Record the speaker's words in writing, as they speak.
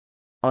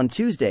On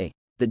Tuesday,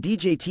 the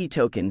DJT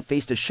token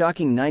faced a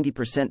shocking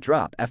 90%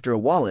 drop after a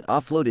wallet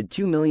offloaded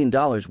 $2 million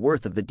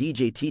worth of the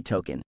DJT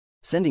token,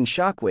 sending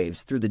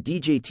shockwaves through the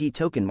DJT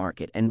token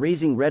market and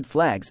raising red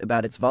flags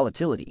about its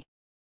volatility.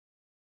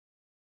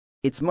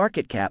 Its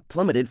market cap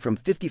plummeted from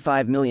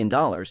 $55 million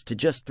to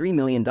just $3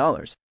 million,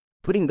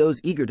 putting those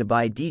eager to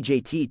buy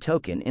DJT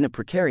token in a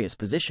precarious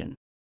position.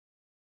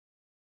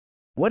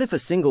 What if a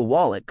single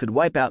wallet could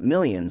wipe out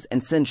millions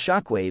and send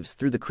shockwaves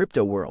through the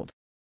crypto world?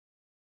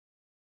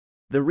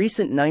 The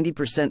recent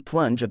 90%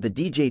 plunge of the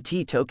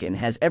DJT token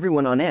has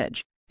everyone on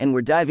edge, and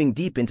we're diving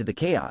deep into the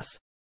chaos.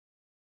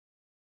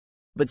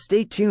 But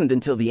stay tuned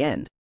until the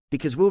end,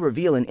 because we'll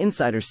reveal an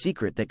insider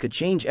secret that could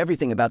change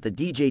everything about the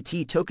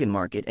DJT token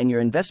market and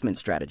your investment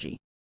strategy.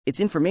 It's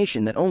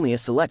information that only a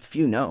select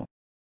few know.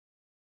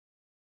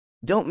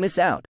 Don't miss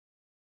out.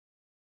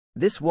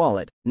 This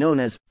wallet,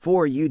 known as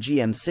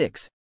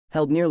 4UGM6,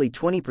 held nearly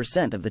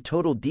 20% of the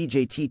total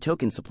DJT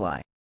token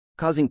supply,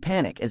 causing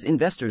panic as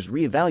investors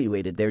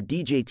reevaluated their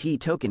DJT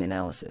token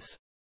analysis.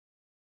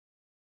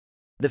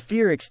 The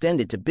fear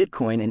extended to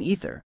Bitcoin and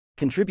Ether,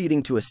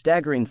 contributing to a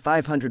staggering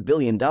 $500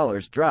 billion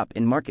drop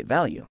in market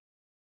value.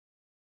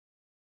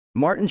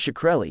 Martin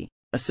Shkreli,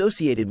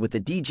 associated with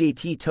the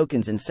DJT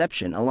token's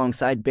inception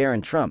alongside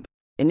Barron Trump,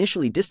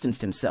 initially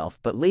distanced himself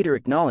but later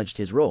acknowledged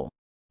his role,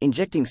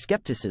 injecting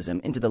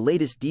skepticism into the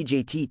latest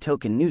DJT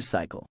token news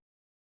cycle.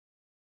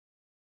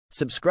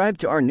 Subscribe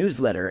to our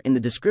newsletter in the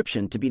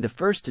description to be the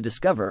first to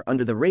discover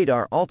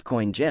under-the-radar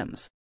altcoin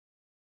gems.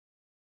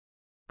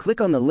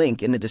 Click on the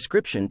link in the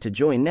description to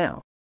join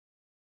now.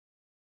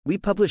 We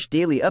publish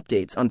daily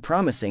updates on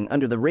promising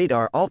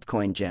under-the-radar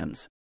altcoin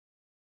gems.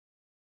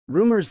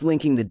 Rumors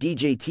linking the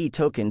DJT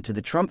token to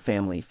the Trump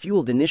family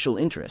fueled initial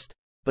interest,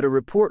 but a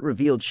report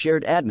revealed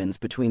shared admins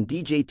between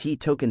DJT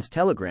token's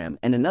Telegram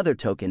and another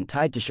token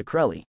tied to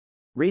Shkreli,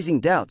 raising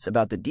doubts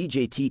about the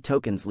DJT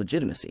token's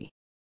legitimacy.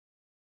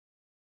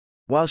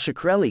 While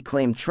Shkreli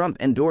claimed Trump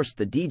endorsed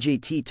the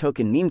DJT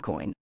token meme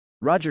coin,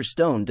 Roger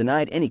Stone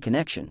denied any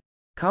connection,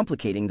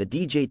 complicating the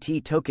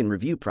DJT token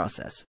review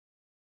process.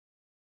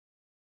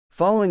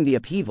 Following the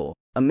upheaval,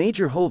 a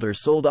major holder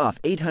sold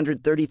off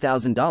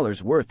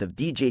 $830,000 worth of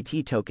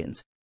DJT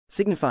tokens,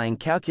 signifying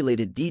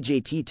calculated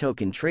DJT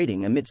token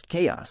trading amidst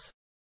chaos.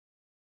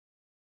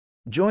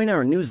 Join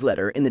our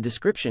newsletter in the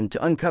description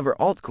to uncover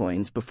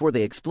altcoins before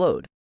they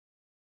explode.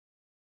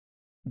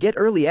 Get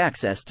early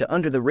access to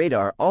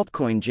under-the-radar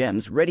altcoin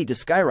gems ready to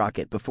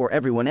skyrocket before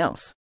everyone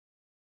else.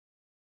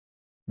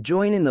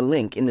 Join in the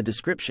link in the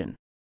description.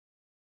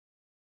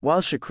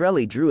 While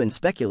Shkreli drew in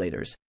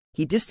speculators,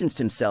 he distanced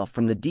himself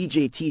from the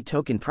DJT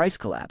token price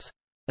collapse,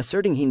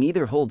 asserting he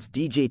neither holds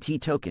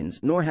DJT tokens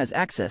nor has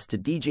access to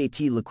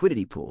DJT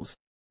liquidity pools,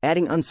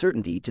 adding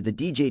uncertainty to the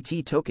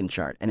DJT token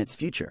chart and its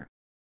future.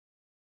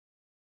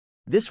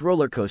 This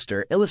roller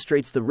coaster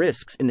illustrates the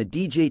risks in the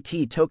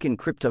DJT token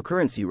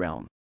cryptocurrency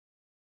realm.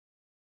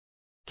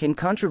 Can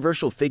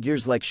controversial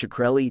figures like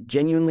Shkreli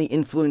genuinely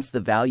influence the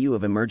value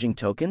of emerging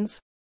tokens?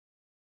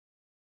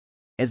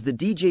 As the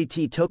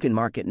DJT token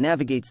market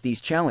navigates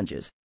these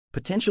challenges,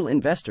 potential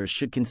investors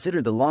should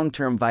consider the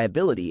long-term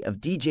viability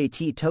of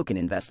DJT token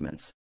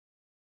investments.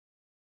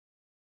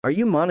 Are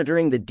you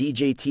monitoring the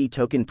DJT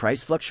token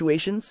price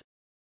fluctuations?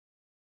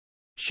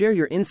 Share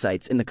your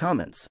insights in the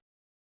comments.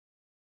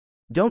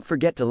 Don't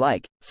forget to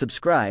like,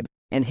 subscribe,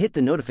 and hit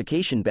the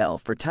notification bell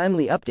for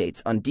timely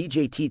updates on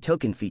DJT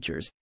token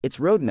features, its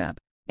roadmap,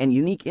 and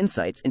unique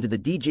insights into the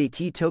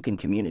DJT token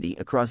community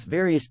across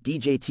various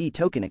DJT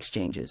token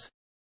exchanges.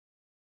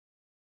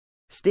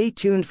 Stay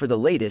tuned for the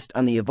latest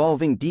on the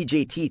evolving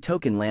DJT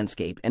token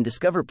landscape and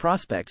discover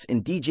prospects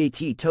in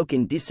DJT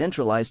token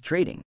decentralized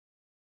trading.